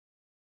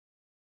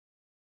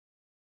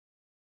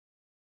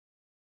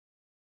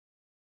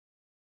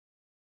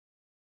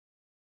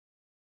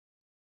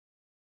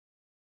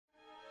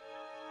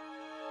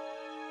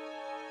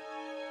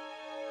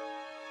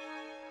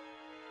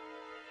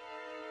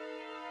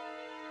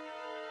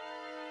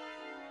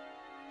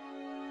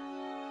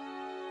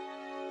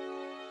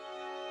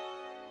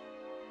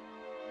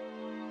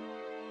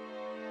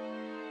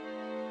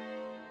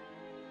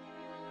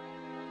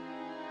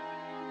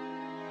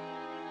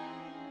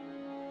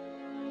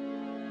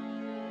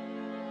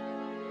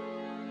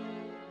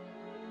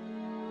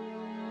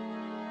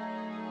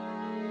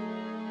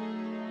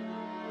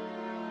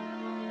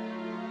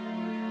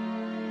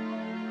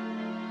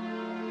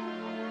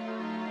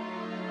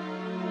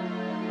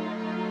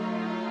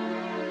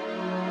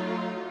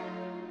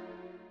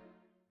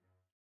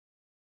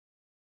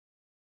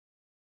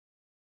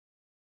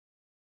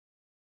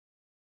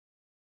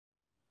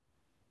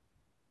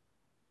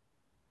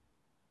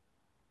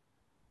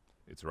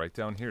It's right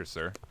down here,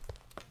 sir.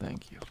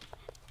 Thank you.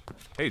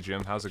 Hey,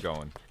 Jim, how's it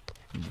going?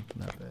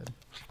 Not bad.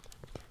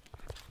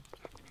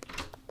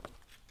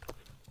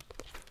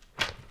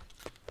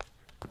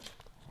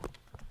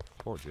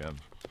 Poor Jim.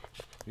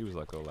 He was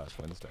let go last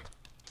Wednesday.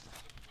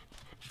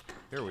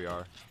 Here we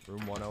are,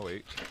 room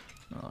 108.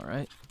 All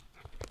right.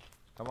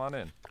 Come on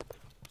in.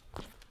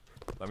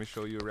 Let me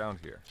show you around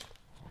here.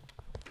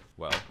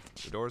 Well,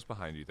 the door's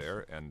behind you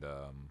there, and,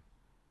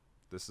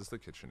 this is the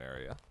kitchen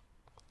area.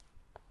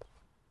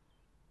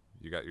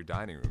 You got your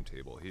dining room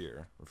table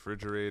here.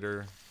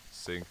 Refrigerator,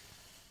 sink,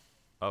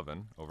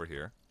 oven over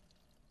here.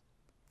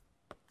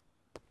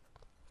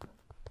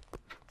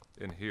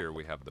 In here,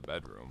 we have the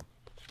bedroom.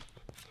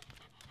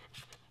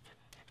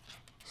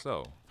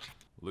 So,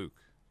 Luke,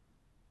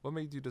 what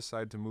made you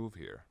decide to move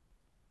here?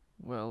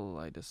 Well,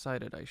 I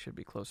decided I should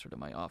be closer to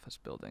my office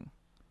building.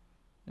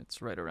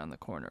 It's right around the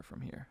corner from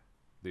here.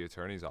 The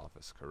attorney's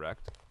office,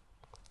 correct?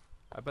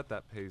 I bet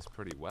that pays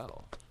pretty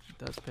well.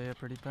 It does pay a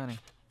pretty penny.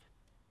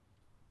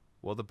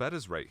 Well, the bed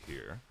is right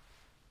here.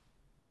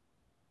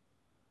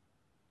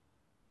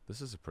 This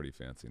is a pretty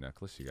fancy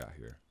necklace you got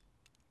here.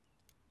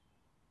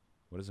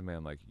 What is a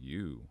man like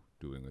you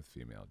doing with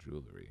female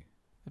jewelry?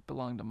 It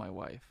belonged to my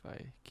wife.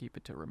 I keep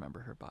it to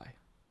remember her by.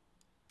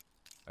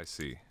 I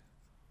see.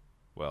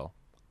 Well,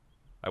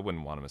 I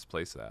wouldn't want to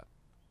misplace that.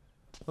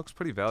 Looks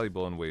pretty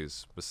valuable in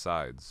ways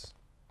besides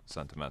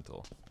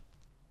sentimental.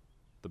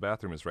 The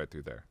bathroom is right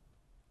through there.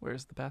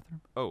 Where's the bathroom?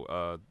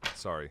 Oh,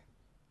 sorry.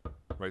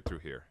 Right through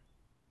here.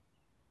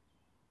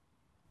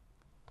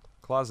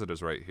 Closet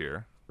is right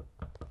here.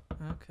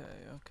 Okay.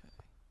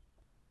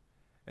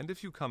 And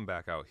if you come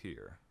back out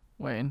here...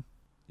 Wayne,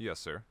 Yes,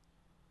 sir.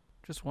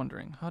 just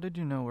wondering, how did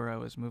you know where I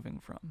was moving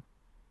from?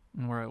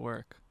 And where I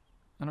work?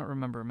 I don't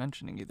remember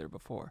mentioning either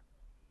before.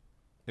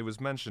 It was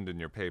mentioned in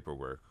your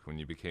paperwork when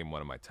you became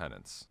one of my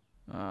tenants.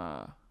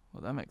 Ah,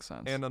 well that makes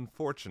sense. And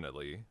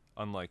unfortunately,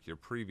 unlike your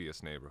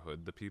previous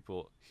neighborhood, the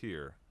people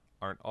here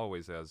aren't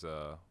always as,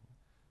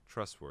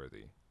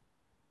 trustworthy.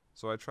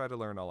 So I try to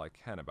learn all I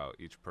can about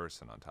each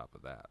person on top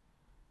of that.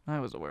 I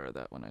was aware of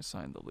that when I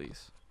signed the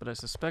lease, but I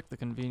suspect the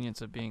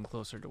convenience of being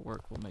closer to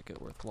work will make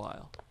it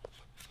worthwhile.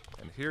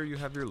 And here you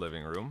have your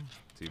living room.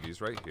 TV's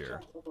right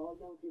here.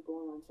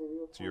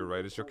 To your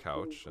right is your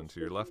couch, and to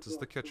your left is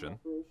the kitchen.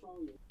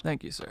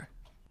 Thank you, sir.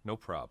 No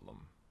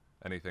problem.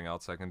 Anything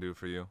else I can do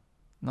for you?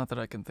 Not that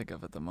I can think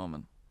of at the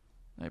moment.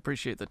 I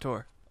appreciate the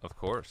tour. Of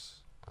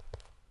course.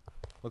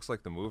 Looks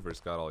like the movers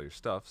got all your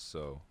stuff,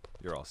 so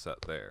you're all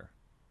set there.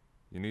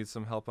 You need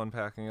some help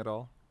unpacking it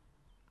all?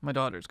 My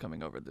daughter's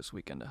coming over this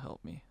weekend to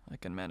help me. I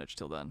can manage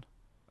till then.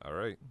 All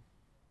right.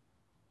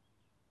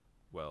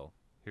 Well,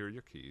 here are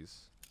your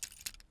keys.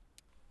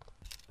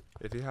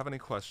 If you have any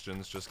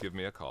questions, just give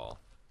me a call.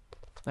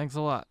 Thanks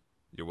a lot.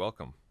 You're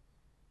welcome.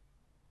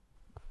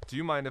 Do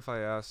you mind if I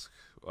ask,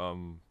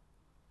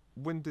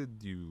 when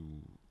did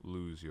you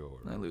lose your...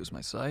 I lose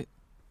my sight?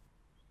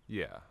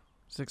 Yeah.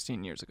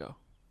 16 years ago.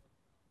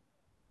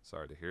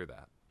 Sorry to hear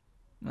that.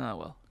 Ah,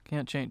 well,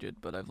 can't change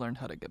it, but I've learned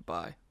how to get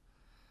by.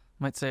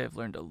 Might say I've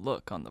learned to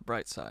look on the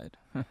bright side.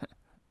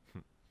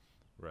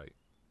 Right.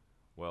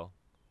 Well,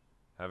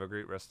 have a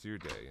great rest of your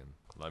day, and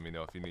let me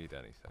know if you need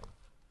anything.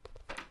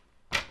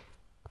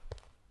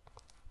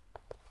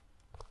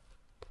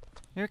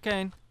 Here,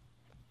 Kane.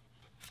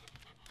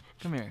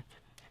 Come here.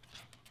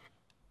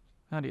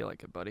 How do you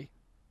like it, buddy?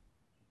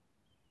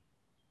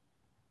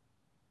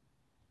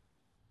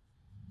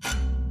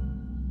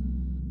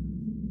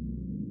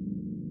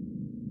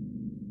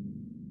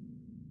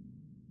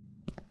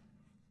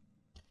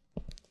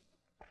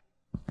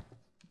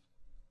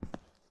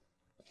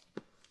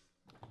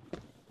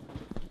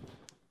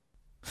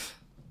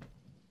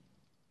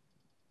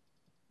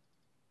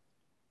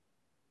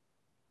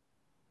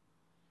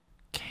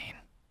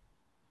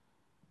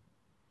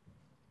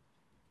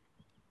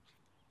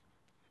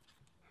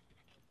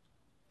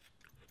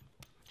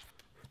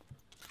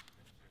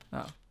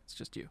 Oh, it's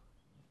just you.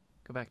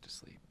 Go back to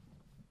sleep.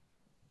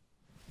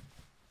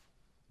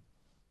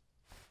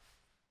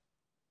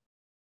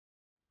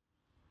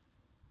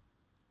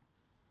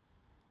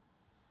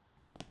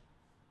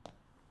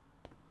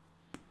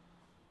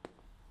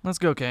 Let's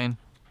go, Kane.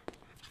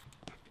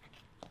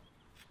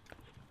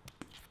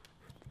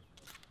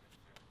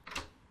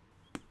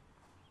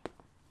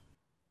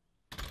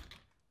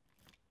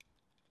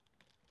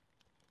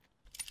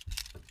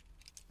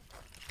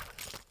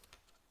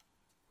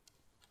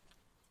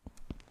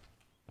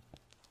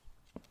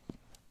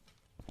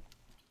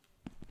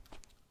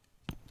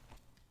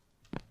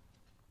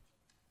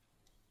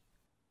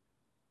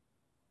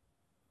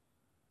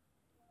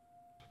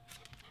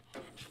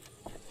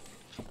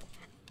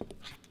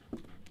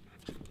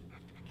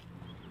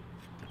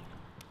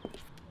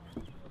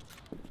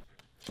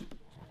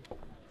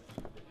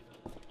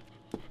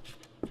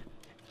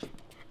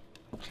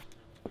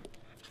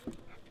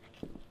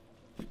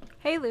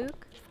 Hey,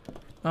 Luke.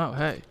 Oh,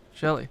 hey,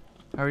 Shelly.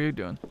 How are you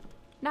doing?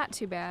 Not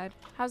too bad.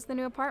 How's the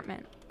new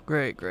apartment?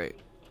 Great.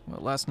 Well,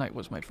 last night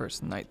was my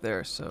first night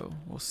there, so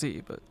we'll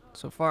see, but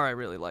so far I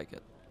really like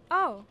it.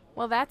 Oh,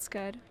 well that's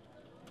good.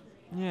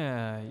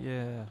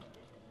 Yeah.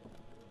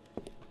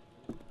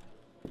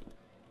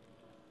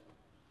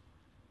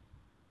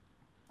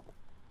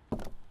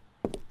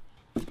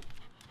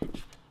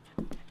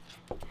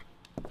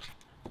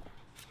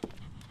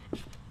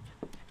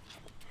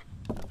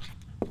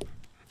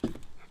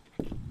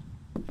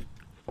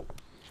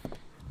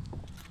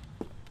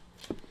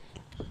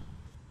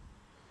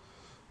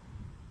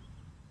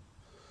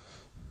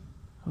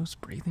 Who's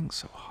breathing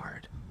so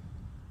hard?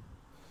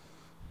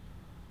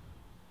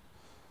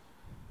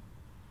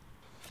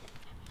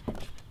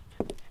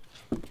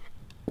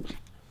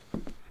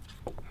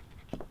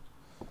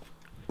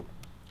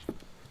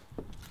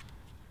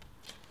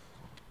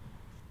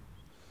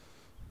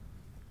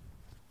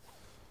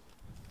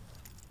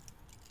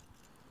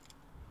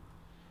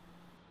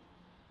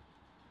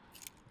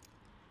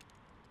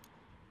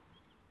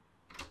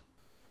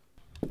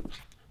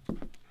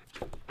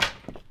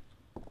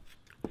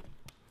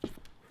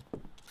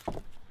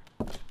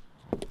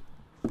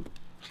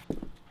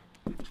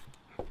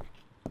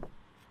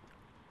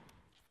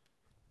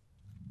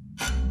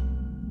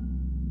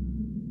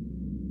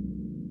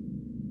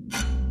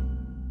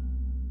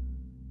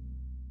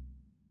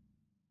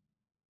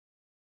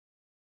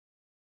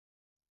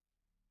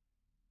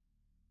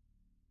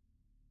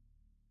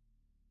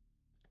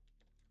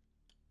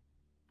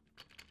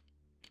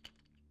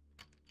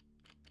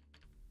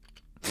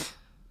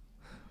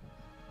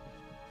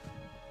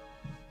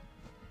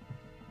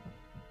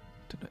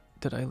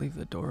 Did I leave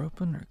the door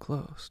open or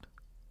closed?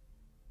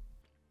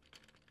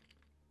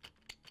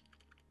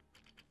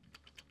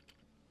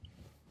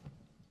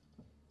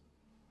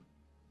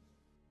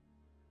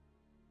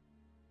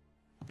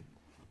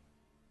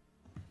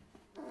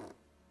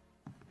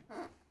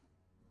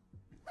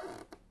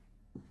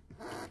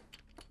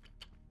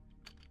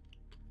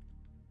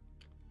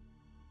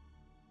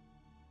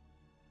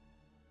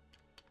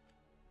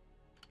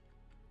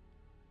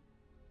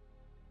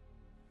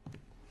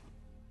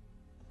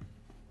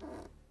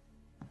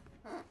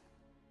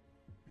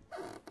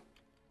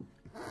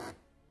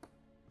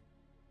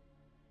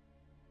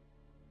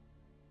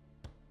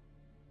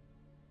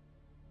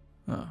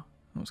 Oh,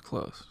 it was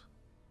closed.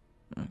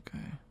 Okay.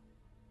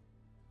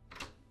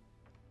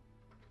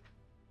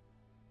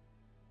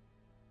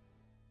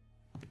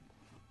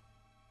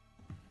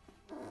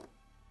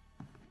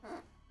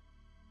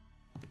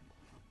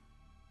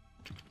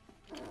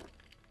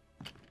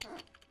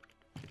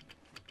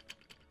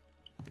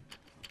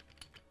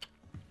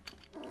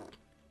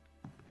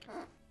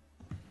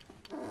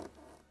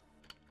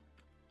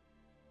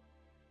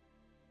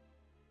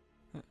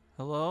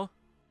 Hello?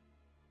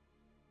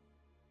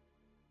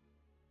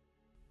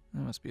 I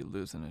must be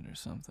losing it or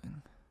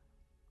something.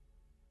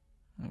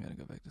 I gotta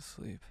go back to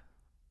sleep.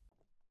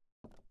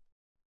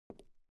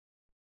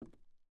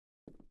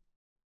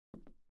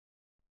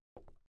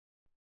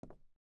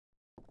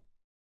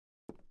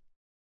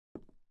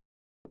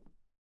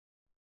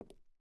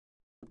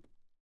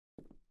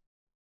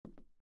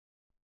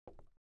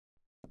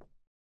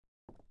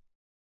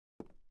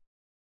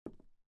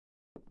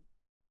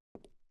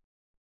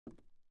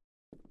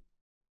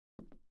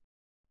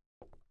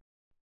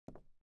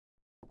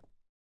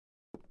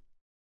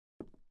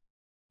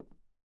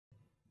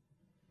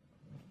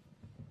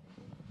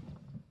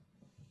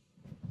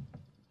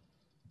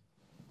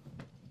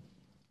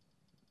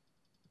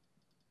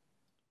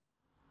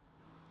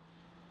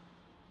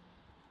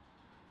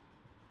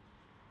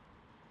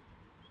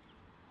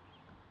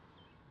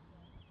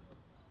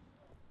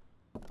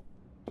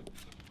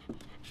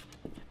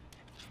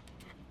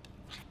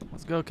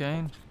 Let's go,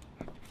 Kane.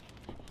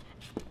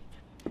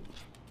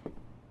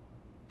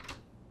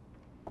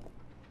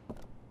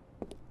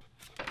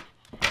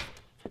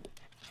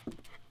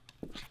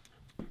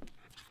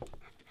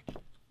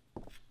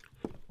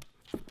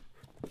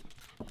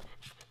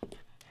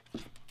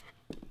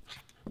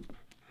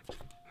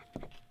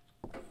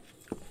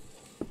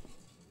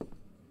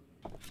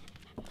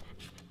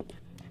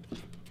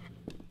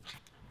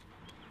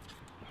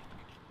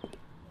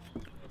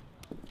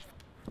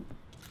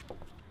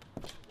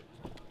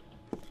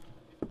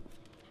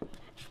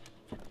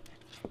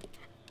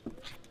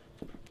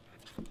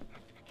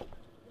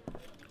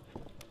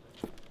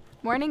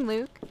 Morning,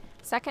 Luke.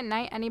 Second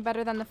night any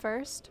better than the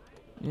first?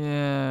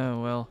 Yeah,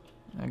 well,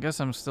 I guess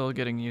I'm still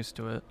getting used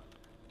to it.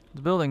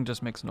 The building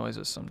just makes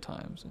noises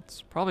sometimes.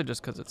 It's probably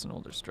just 'cause it's an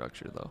older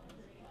structure, though.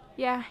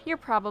 Yeah, you're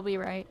probably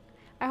right.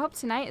 I hope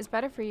tonight is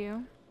better for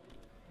you.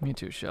 Me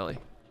too, Shelley.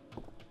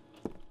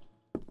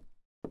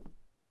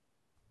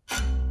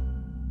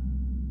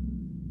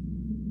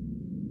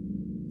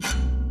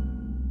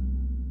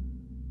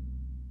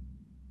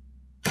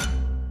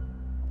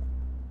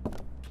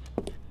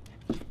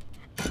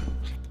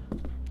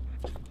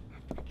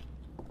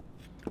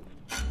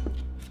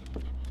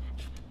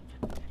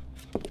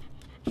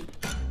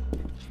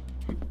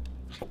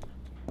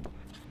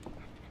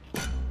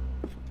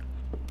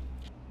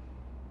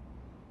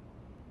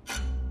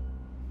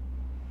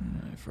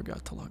 I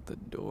forgot to lock the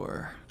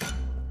door.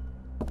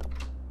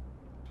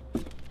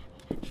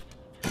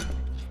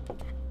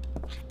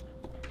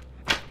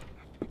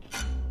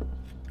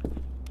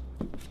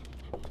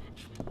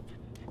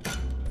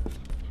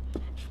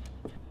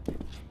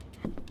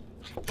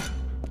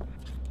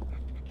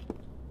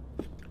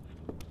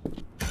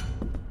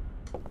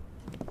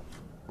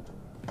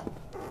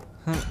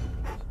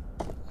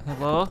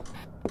 Hello?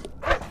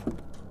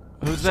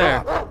 Who's there?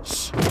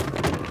 What's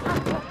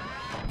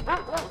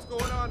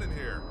going on in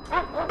here?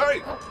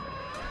 Hey!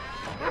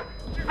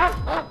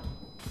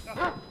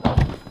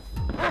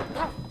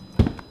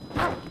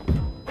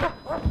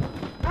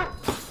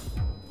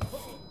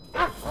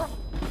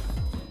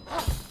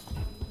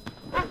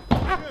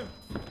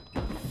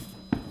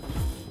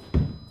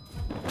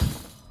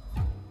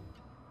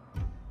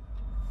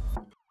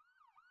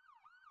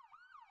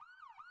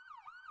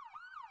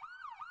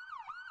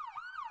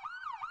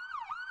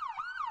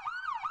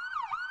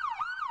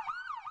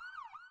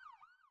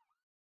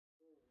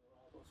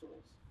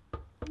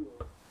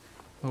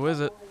 Who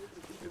is it?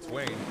 It's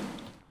Wayne.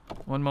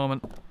 One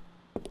moment.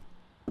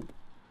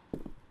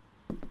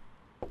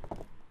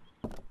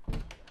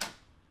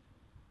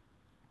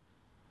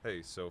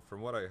 Hey, so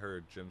from what I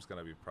heard, Jim's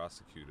gonna be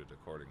prosecuted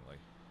accordingly.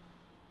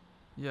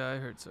 Yeah, I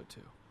heard so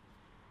too.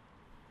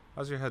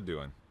 How's your head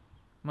doing?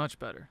 Much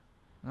better.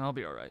 I'll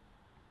be alright.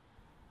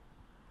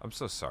 I'm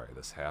so sorry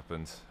this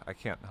happened. I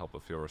can't help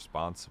but feel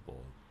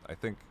responsible. I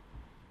think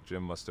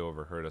Jim must have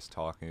overheard us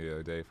talking the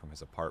other day from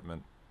his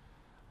apartment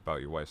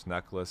about your wife's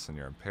necklace and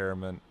your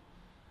impairment.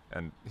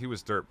 And he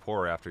was dirt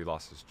poor after he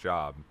lost his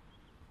job.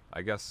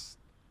 I guess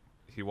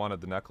he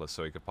wanted the necklace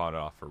so he could pawn it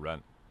off for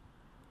rent.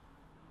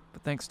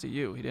 But thanks to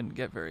you, he didn't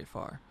get very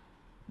far.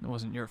 It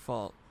wasn't your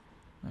fault.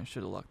 I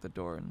should have locked the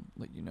door and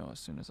let you know as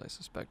soon as I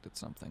suspected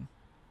something.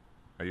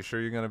 Are you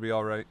sure you're gonna be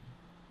alright?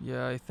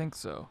 Yeah, I think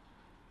so.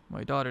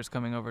 My daughter's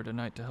coming over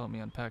tonight to help me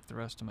unpack the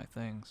rest of my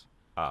things.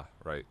 Ah,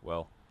 right.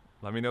 Well,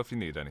 let me know if you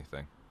need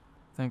anything.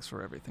 Thanks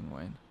for everything,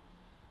 Wayne.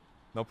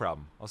 No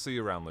problem. I'll see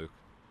you around, Luke.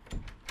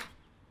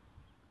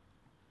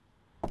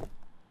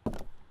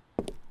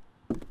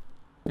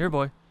 Here,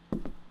 boy.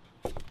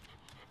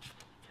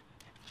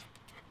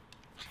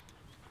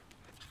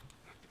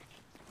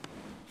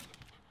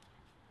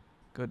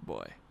 Good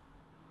boy.